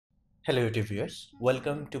Hello YouTube viewers,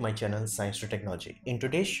 welcome to my channel Science to Technology. In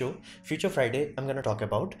today's show, Future Friday, I'm going to talk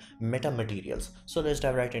about metamaterials. So let's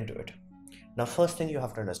dive right into it. Now, first thing you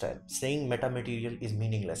have to understand, saying metamaterial is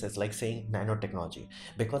meaningless. It's like saying nanotechnology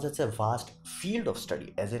because it's a vast field of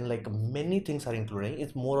study, as in like many things are included.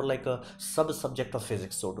 It's more like a sub-subject of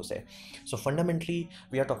physics, so to say. So fundamentally,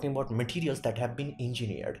 we are talking about materials that have been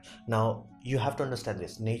engineered. Now, you have to understand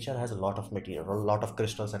this. Nature has a lot of material, a lot of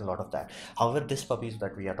crystals and a lot of that. However, these puppies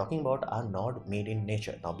that we are talking about are not made in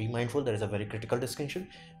nature. Now, be mindful, there is a very critical distinction.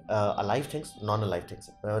 Alive things, non-alive things.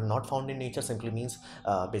 Not found in nature simply means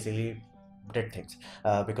basically dead things,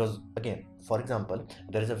 because again, for example,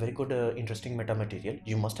 there is a very good interesting metamaterial,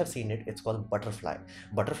 you must have seen it. It's called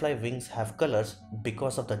butterfly wings have colors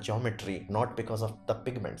because of the geometry, not because of the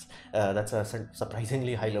pigments. That's a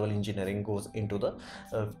surprisingly high level engineering goes into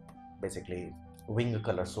the basically wing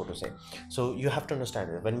color, so to say. So you have to understand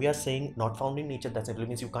it. When we are saying not found in nature, that simply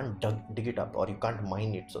means you can't dig it up or you can't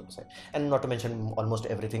mine it, so to say. And not to mention almost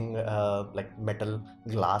everything, like metal,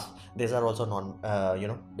 glass, these are also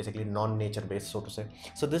basically non-nature based, so to say.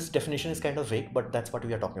 So this definition is kind of vague, but that's what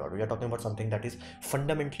we are talking about. We are talking about something that is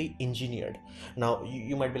fundamentally engineered. Now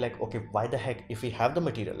you might be like, okay, why the heck, if we have the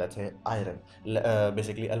material, let's say iron,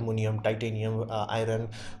 basically aluminum, titanium, iron,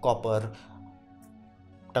 copper,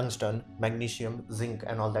 tungsten, magnesium, zinc,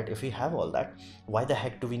 and all that, if we have all that, why the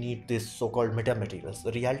heck do we need this so-called metamaterials?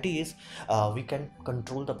 The reality is, we can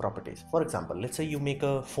control the properties. For example, let's say you make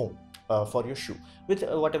a foam for your shoe with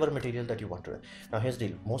whatever material that you want to. Now here's the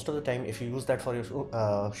deal, most of the time if you use that for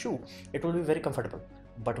your shoe, it will be very comfortable.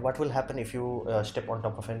 But what will happen if you step on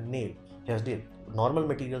top of a nail? Here's the deal, normal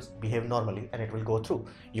materials behave normally and it will go through.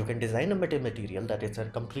 You can design a material that is a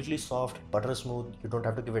completely soft, butter smooth, you don't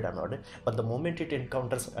have to give it amount, but the moment it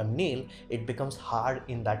encounters a nail, it becomes hard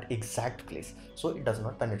in that exact place, so it does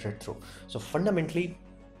not penetrate through. So fundamentally,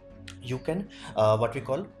 you can what we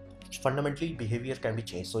call, fundamentally behavior can be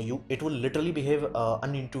changed. So it will literally behave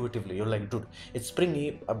unintuitively. You're like, dude, it's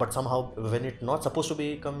springy, but somehow when it's not supposed to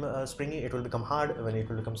become springy, it will become hard. When it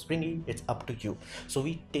will become springy, it's up to you. So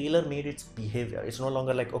we tailor made its behavior. It's no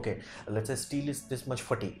longer like, okay, let's say steel is this much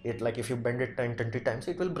fatigue, it like if you bend it 10 20 times,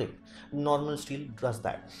 it will break. Normal steel does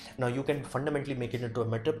that. Now you can fundamentally make it into a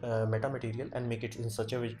metamaterial and make it in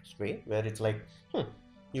such a way where it's like,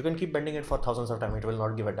 you can keep bending it for thousands of times, it will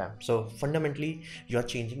not give a damn. So fundamentally, you are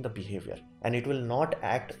changing the behavior and it will not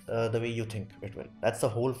act the way you think it will. That's the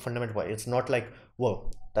whole fundamental why. It's not like, whoa,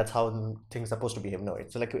 that's how things are supposed to behave. No,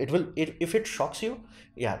 it's like if it shocks you,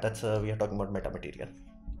 yeah, that's we are talking about metamaterial.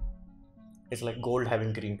 It's like gold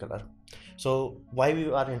having green color. So why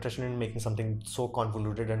we are interested in making something so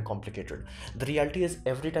convoluted and complicated? The reality is,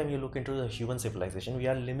 every time you look into the human civilization, we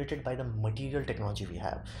are limited by the material technology we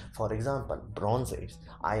have. For example, bronze age,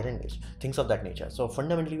 iron age, things of that nature. So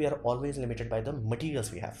fundamentally, we are always limited by the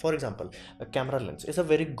materials we have. For example, a camera lens is a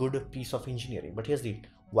very good piece of engineering, but here's the,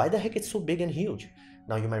 why the heck it's so big and huge?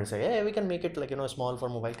 Now you might say, hey, we can make it like, small for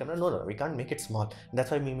mobile camera. No, we can't make it small. That's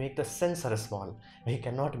why we make the sensor small. We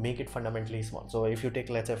cannot make it fundamentally small. So if you take,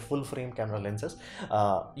 let's say, full frame camera lenses,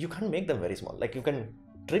 you can't make them very small. Like you can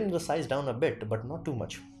trim the size down a bit, but not too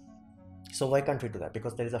much. So why can't we do that?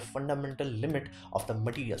 Because there is a fundamental limit of the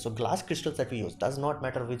material. So glass crystals that we use, does not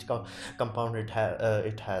matter which compound it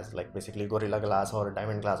has, like basically gorilla glass or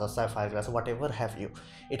diamond glass or sapphire glass, whatever have you,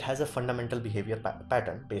 it has a fundamental behavior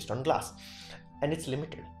pattern based on glass, and it's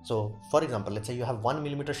limited. So for example, let's say you have 1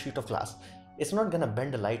 millimeter sheet of glass, it's not gonna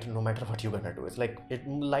bend the light no matter what you're gonna do. It's like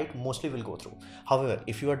light mostly will go through. However,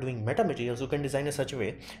 if you are doing metamaterials, you can design in such a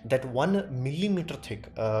way that 1 millimeter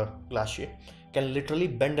thick glass sheet can literally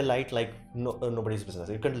bend a light like nobody's business.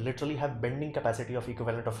 You can literally have bending capacity of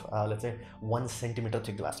equivalent of let's say 1 centimeter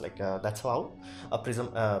thick glass. Like that's how a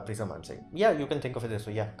prism I'm saying. Yeah, you can think of it this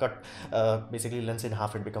way. Yeah, cut basically lens in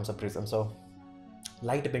half, it becomes a prism. So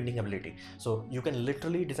light bending ability. So you can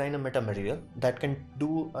literally design a metamaterial that can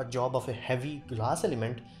do a job of a heavy glass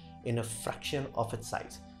element in a fraction of its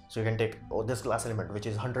size. So you can take this glass element, which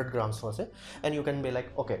is 100 grams for say, and you can be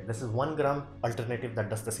like, okay, this is 1 gram alternative that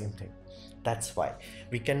does the same thing. That's why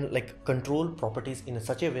we can like control properties in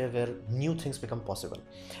such a way where new things become possible,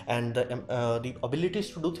 and the abilities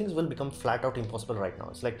to do things will become flat out impossible right now.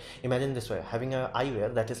 It's like, imagine this way, having an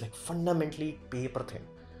eyewear that is like fundamentally paper thin.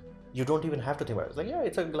 You don't even have to think about it. It's like, yeah,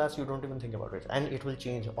 it's a glass, you don't even think about it, and it will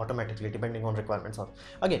change automatically depending on requirements of,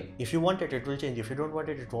 again, if you want it, it will change. If you don't want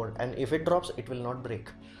it, it won't. And if it drops, it will not break.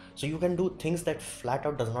 So you can do things that flat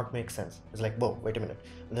out does not make sense. It's like, whoa, wait a minute,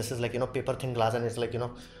 this is like, paper thin glass, and it's like,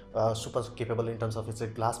 super capable in terms of its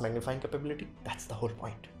glass magnifying capability. That's the whole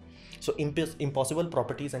point. So impossible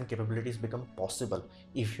properties and capabilities become possible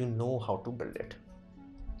if you know how to build it.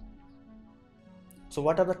 So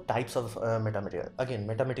what are the types of metamaterial? Again,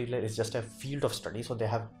 metamaterial is just a field of study, so they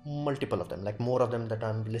have multiple of them, like more of them that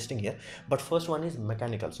I'm listing here. But first one is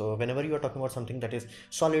mechanical. So whenever you are talking about something that is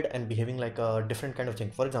solid and behaving like a different kind of thing,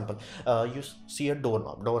 for example, you see a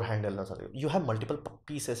doorknob, door handle or something, you have multiple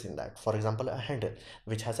pieces in that. For example, a handle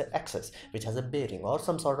which has an axis, which has a bearing or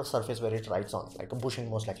some sort of surface where it rides on, like a bushing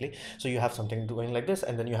most likely. So you have something doing like this,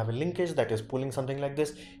 and then you have a linkage that is pulling something like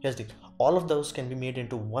this. Yes, all of those can be made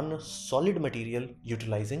into one solid material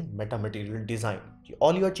utilizing metamaterial design.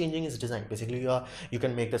 All you are changing is design. Basically, you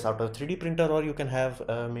can make this out of 3D printer, or you can have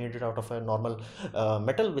made it out of a normal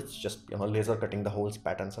metal, which just laser cutting the holes,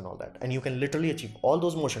 patterns, and all that. And you can literally achieve all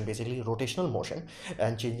those motion, basically rotational motion,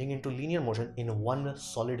 and changing into linear motion in one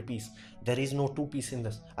solid piece. There is no two piece in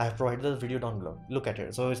this. I have provided the video down below. Look at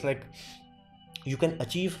it. So it's like you can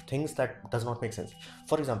achieve things that does not make sense.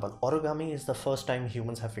 For example, origami is the first time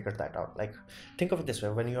humans have figured that out. Like, think of it this way: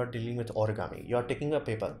 when you are dealing with origami, you are taking a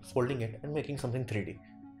paper, folding it, and making something 3D.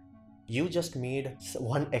 You just made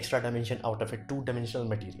one extra dimension out of a two-dimensional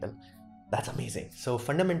material. That's amazing. So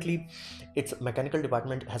fundamentally, its mechanical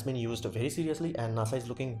department has been used very seriously, and NASA is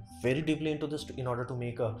looking very deeply into this in order to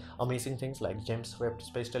make amazing things like James Webb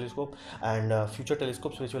Space Telescope and future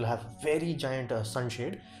telescopes which will have very giant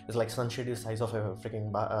sunshade. It's like sunshade is size of a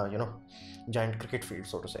freaking giant cricket field,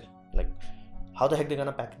 so to say. Like, how the heck they're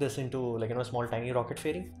gonna pack this into, like, a small tiny rocket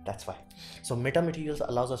fairy? That's why. So metamaterials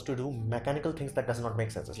allows us to do mechanical things that does not make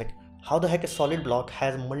sense. It's like, how the heck a solid block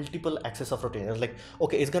has multiple axes of rotation? It's like,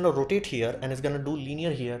 okay, it's gonna rotate here and it's gonna do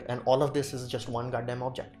linear here, and all of this is just one goddamn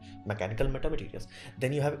object. Mechanical metamaterials.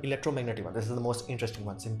 Then you have electromagnetic one. This is the most interesting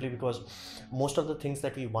one, simply because most of the things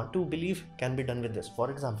that we want to believe can be done with this. For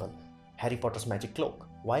example, Harry Potter's magic cloak.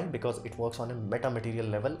 Why? Because it works on a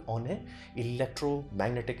metamaterial level on a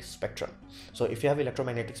electromagnetic spectrum. So if you have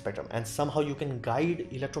electromagnetic spectrum and somehow you can guide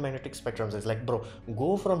electromagnetic spectrums, it's like, bro,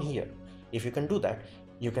 go from here. If you can do that,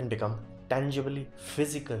 you can become tangibly,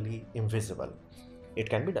 physically invisible. It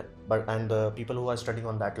can be done. And the people who are studying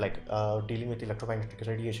on that, like dealing with electromagnetic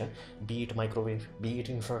radiation, be it microwave, be it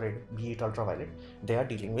infrared, be it ultraviolet, they are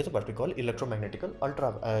dealing with what we call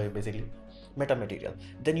electromagnetical basically metamaterial.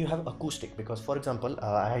 Then you have acoustic, because for example,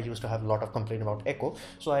 I used to have a lot of complaint about echo,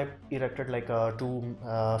 so I erected like two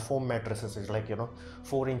foam mattresses, is like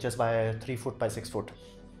 4 inches by 3 foot by 6 foot.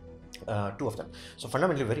 Two of them. So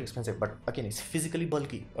fundamentally very expensive, but again, it's physically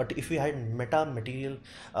bulky. But if we had metamaterial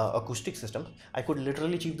acoustic system, I could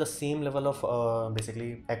literally achieve the same level of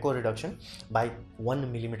basically echo reduction by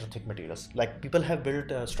 1 millimeter thick materials. Like, people have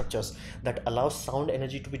built structures that allow sound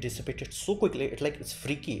energy to be dissipated so quickly. It's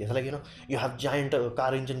freaky. It's like, you have giant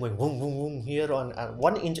car engine going boom boom boom here on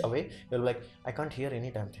 1 inch away. You're like, I can't hear any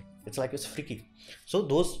damn thing. It's freaky. So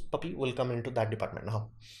those puppy will come into that department. Now,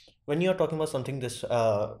 when you are talking about something this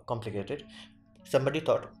complicated, somebody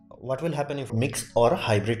thought, what will happen if mix or a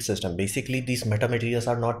hybrid system? Basically, these metamaterials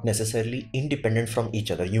are not necessarily independent from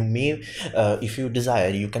each other. You may, if you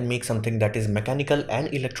desire, you can make something that is mechanical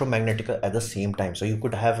and electromagnetic at the same time. So you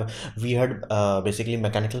could have weird basically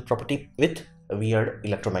mechanical property with weird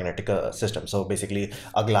electromagnetic system. So basically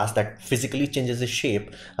a glass that physically changes its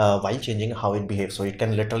shape while changing how it behaves. So it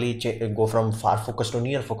can literally go from far focus to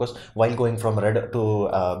near focus while going from red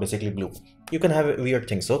to basically blue. You can have weird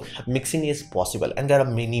things. So mixing is possible, and there are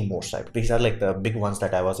many more types. These are like the big ones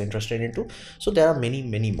that I was interested into. So there are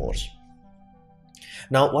many more.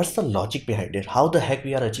 Now, what's the logic behind it? How the heck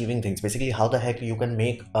we are achieving things? Basically, how the heck you can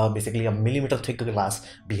make basically a millimeter thick glass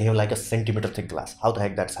behave like a centimeter thick glass? How the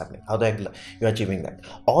heck that's happening? How the heck you're achieving that?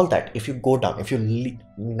 All that, if you go down, if you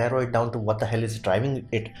narrow it down to what the hell is driving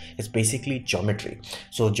it, is basically geometry.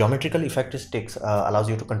 So geometrical effect allows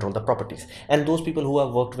you to control the properties. And those people who have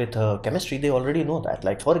worked with chemistry, they already know that.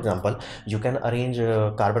 Like, for example, you can arrange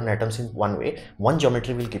carbon atoms in one way. One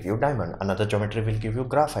geometry will give you diamond. Another geometry will give you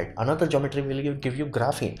graphite. Another geometry will give you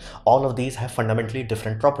graphene. All of these have fundamentally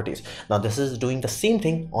different properties. Now this is doing the same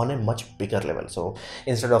thing on a much bigger level. So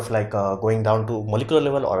instead of like going down to molecular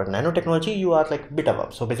level or nanotechnology, you are like bit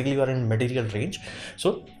above. So basically you are in material range.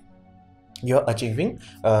 So you're achieving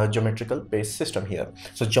a geometrical based system here.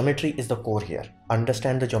 So geometry is the core here.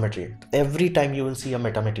 Understand the geometry. Every time you will see a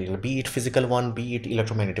metamaterial, be it physical one, be it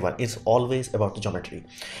electromagnetic one, it's always about the geometry.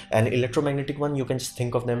 And electromagnetic one, you can just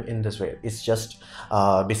think of them in this way. It's just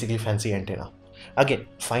basically fancy antenna. Again,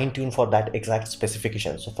 fine tune for that exact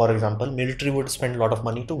specification. So for example, military would spend a lot of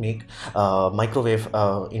money to make microwave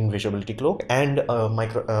invisibility cloak and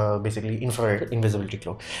basically infrared invisibility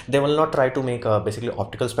cloak. They will not try to make basically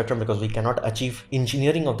optical spectrum, because we cannot achieve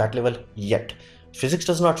engineering of that level yet. Physics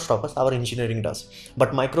does not stop us, our engineering does.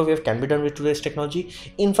 But microwave can be done with today's technology.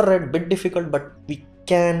 Infrared, bit difficult, but we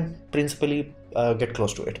can principally get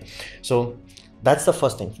close to it. So that's the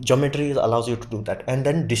first thing. Geometry allows you to do that, and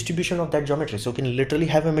then distribution of that geometry. So you can literally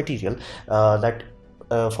have a material that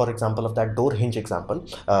for example of that door hinge example,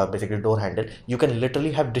 basically door handle, you can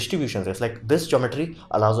literally have distributions. It's like this geometry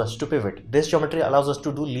allows us to pivot, this geometry allows us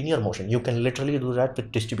to do linear motion. You can literally do that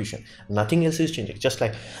with distribution. Nothing else is changing. Just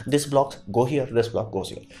like this block go here, this block goes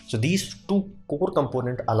here. So these two core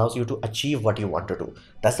component allows you to achieve what you want to do.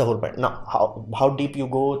 That's the whole point. Now how deep you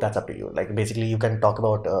go, that's up to you. Like basically you can talk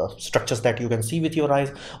about structures that you can see with your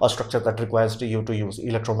eyes, or structure that requires you to use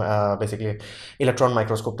basically electron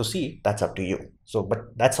microscope to see. That's up to you. So but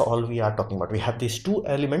that's all we are talking about. We have these two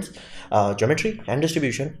elements, geometry and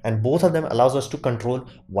distribution, and both of them allows us to control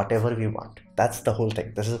whatever we want. That's the whole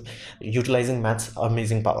thing. This is utilizing math's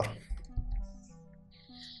amazing power.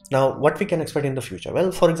 Now, what we can expect in the future?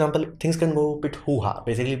 Well, for example, things can go a bit hoo-ha,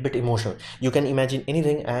 basically a bit emotional. You can imagine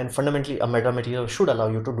anything, and fundamentally a metamaterial should allow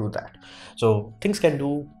you to do that. So things can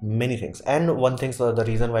do many things. And one thing, so the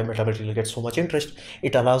reason why metamaterial gets so much interest,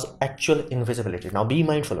 it allows actual invisibility. Now be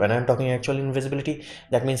mindful, when I'm talking actual invisibility,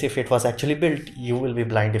 that means if it was actually built, you will be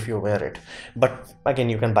blind if you wear it. But again,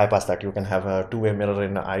 you can bypass that. You can have a two-way mirror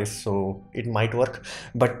in the eyes, so it might work.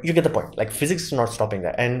 But you get the point. Like physics is not stopping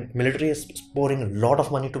that. And military is pouring a lot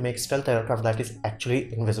of money to make stealth aircraft that is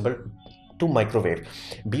actually invisible to microwave.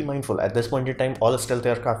 Be mindful, at this point in time all stealth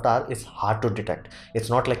aircraft are is hard to detect. It's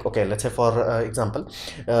not like, okay, let's say for example,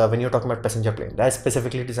 when you're talking about passenger plane, that's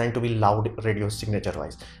specifically designed to be loud radio signature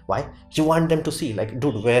wise. Why? You want them to see, like,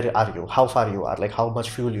 dude, where are you, how far you are, like how much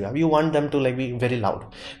fuel you have. You want them to like be very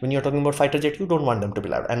loud. When you're talking about fighter jet, you don't want them to be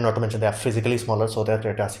loud, and not to mention they are physically smaller, so their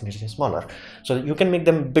radar signature is smaller, so you can make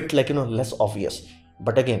them a bit like, you know, less obvious.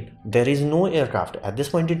 But again, there is no aircraft at this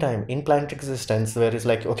point in time in planet existence where it's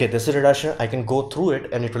like, okay, this is radar, I can go through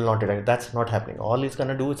it and it will not detect. That's not happening. All it's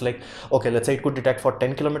gonna do is like, okay, let's say it could detect for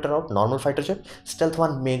 10 kilometer out, normal fighter jet, stealth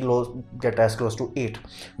one may get as close to 8.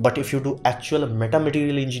 But if you do actual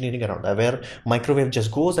metamaterial engineering around that, where microwave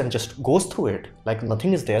just goes and just goes through it like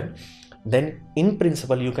nothing is there, then in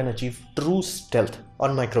principle you can achieve true stealth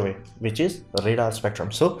on microwave, which is radar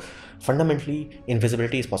spectrum. So fundamentally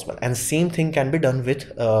invisibility is possible, and same thing can be done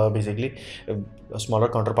with basically a smaller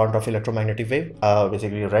counterpart of electromagnetic wave,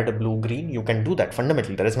 basically red, blue, green. You can do that.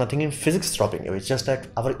 Fundamentally there is nothing in physics stopping you. It's just that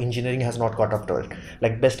our engineering has not caught up to it.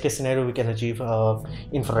 Like best case scenario, we can achieve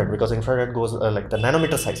infrared, because infrared goes like the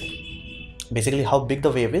nanometer size. Basically how big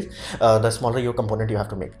the wave is, the smaller your component you have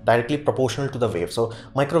to make, directly proportional to the wave. So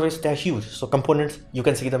microwaves, they are huge, so components you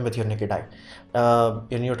can see them with your naked eye.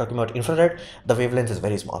 When you're talking about infrared, the wavelength is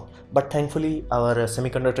very small, but thankfully our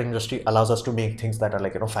semiconductor industry allows us to make things that are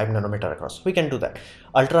like, you know, 5 nanometer across. We can do that.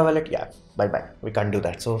 Ultraviolet, yeah, bye bye, we can't do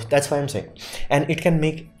that. So that's why I'm saying, and it can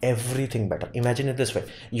make everything better. Imagine it this way,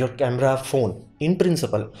 your camera phone in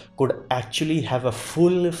principle could actually have a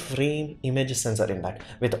full frame image sensor in that,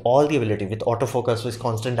 with all the ability, with autofocus, with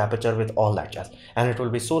constant aperture, with all that jazz, and it will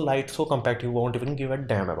be so light, so compact, you won't even give a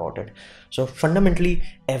damn about it. So fundamentally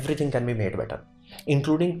everything can be made better,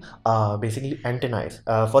 including basically antennas.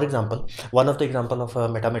 For example, one of the example of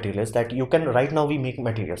metamaterial is that you can, right now we make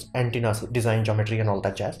materials, antennas, design, geometry and all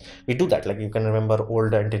that jazz. We do that. Like you can remember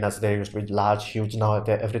old antennas, they used to be large, huge. Now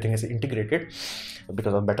everything is integrated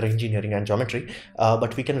because of better engineering and geometry.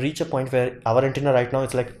 But we can reach a point where our antenna right now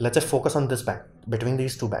is like, let's say focus on this band, between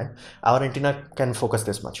these two bands our antenna can focus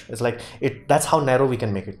this much. It's like it, that's how narrow we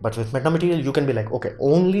can make it. But with metamaterial you can be like, okay,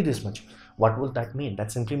 only this much. What will that mean?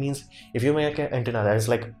 That simply means if you make an antenna that is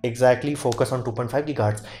like exactly focus on 2.5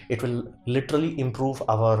 gigahertz, it will literally improve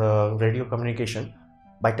our radio communication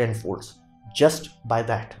by 10 folds just by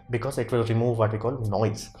that, because it will remove what we call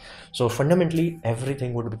noise. So fundamentally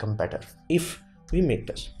everything would become better if we make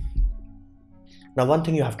this. Now, one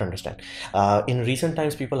thing you have to understand, in recent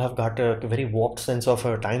times, people have got a very warped sense of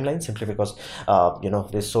a timeline, simply because, you know,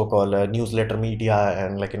 this so-called newsletter media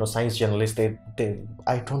and like, you know, science journalists,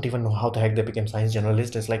 I don't even know how the heck they became science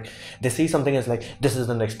journalists. It's like, they see something as like, this is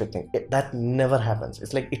the next big thing. That never happens.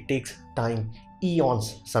 It's like, it takes time,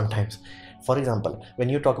 eons sometimes. For example, when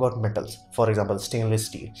you talk about metals, for example, stainless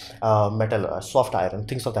steel, metal, soft iron,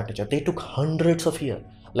 things of that nature, they took hundreds of years.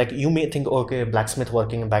 Like you may think, okay, blacksmith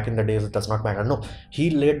working back in the days, it does not matter. No,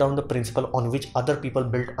 he laid down the principle on which other people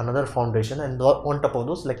built another foundation, and on top of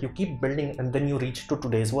those, like you keep building and then you reach to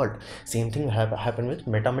today's world. Same thing happen with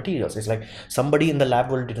metamaterials. It's like somebody in the lab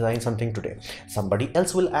will design something today, somebody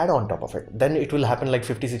else will add on top of it, then it will happen like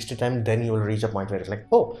 50-60 times, then you will reach a point where it's like,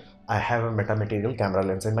 oh, I have a metamaterial camera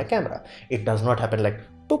lens in my camera. It does not happen like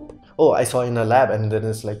boop, oh, I saw in a lab, and then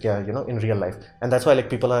it's like, yeah, you know, in real life. And that's why like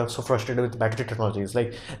people are so frustrated with battery technology. It's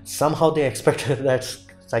like somehow they expect that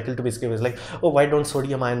cycle to basically is like, oh, why don't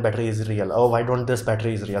sodium ion battery is real, oh, why don't this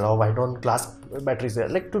battery is real, oh, why don't glass batteries real.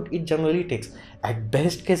 Like it generally takes, at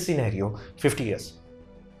best case scenario, 50 years.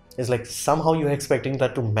 It's like somehow you're expecting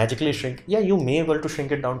that to magically shrink. Yeah, you may be able to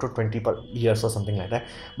shrink it down to 20 per years or something like that,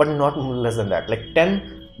 but not less than that. Like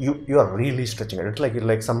 10, you are really stretching it. It's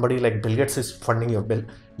like somebody like Bill Gates is funding your bill,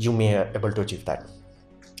 you may able to achieve that.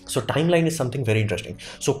 So timeline is something very interesting.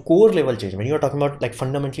 So core level change, when you are talking about like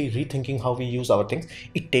fundamentally rethinking how we use our things,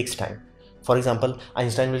 it takes time. For example,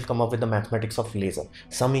 Einstein will come up with the mathematics of laser.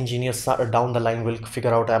 Some engineers down the line will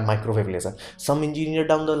figure out a microwave laser. Some engineer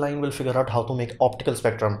down the line will figure out how to make optical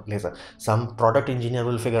spectrum laser. Some product engineer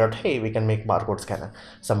will figure out, hey, we can make barcode scanner.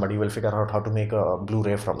 Somebody will figure out how to make a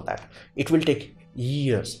Blu-ray from that. It will take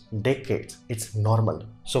years, decades. It's normal.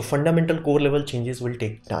 So fundamental core level changes will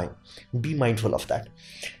take time. Be mindful of that.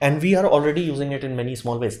 And we are already using it in many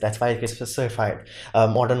small ways. That's why I specified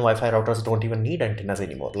modern Wi-Fi routers don't even need antennas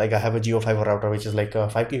anymore. Like I have a Geo Fiber router which is like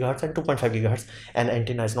 5 gigahertz and 2.5 gigahertz, and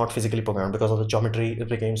antenna is not physically programmed because of the geometry. It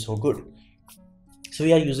became so good. So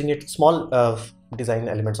we are using it small design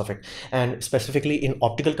elements of it. And specifically in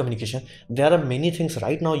optical communication, there are many things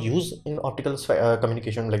right now used in optical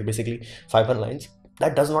communication, like basically fiber lines.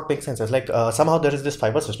 That does not make sense. It's like somehow there is this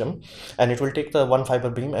fiber system, and it will take the one fiber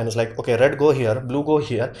beam and it's like, okay, red go here, blue go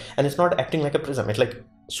here, and it's not acting like a prism. It's like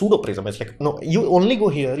pseudo prism. It's like, no, you only go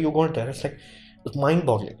here, you go there. It's like mind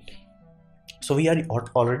boggling. So we are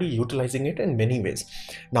already utilizing it in many ways.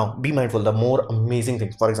 Now be mindful, the more amazing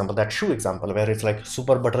things, for example, that shoe example where it's like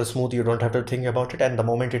super butter smooth, you don't have to think about it, and the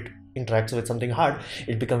moment it interacts with something hard,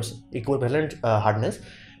 it becomes equivalent hardness.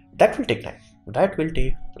 That will take time. That will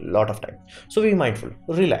take a lot of time. So be mindful,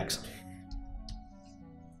 relax.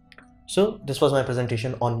 So this was my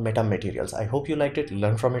presentation on metamaterials. I hope you liked it,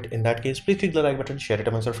 learn from it. In that case, please click the like button, share it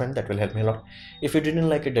amongst your friends. That will help me a lot. If you didn't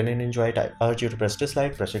like it, didn't enjoy it, I urge you to press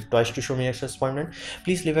dislike, press it twice to show me excess disappointment.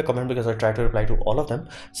 Please leave a comment because I try to reply to all of them.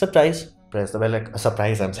 Surprise, press the bell icon.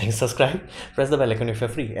 Surprise, I'm saying subscribe. Press the bell icon if you're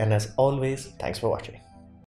free. And as always, thanks for watching.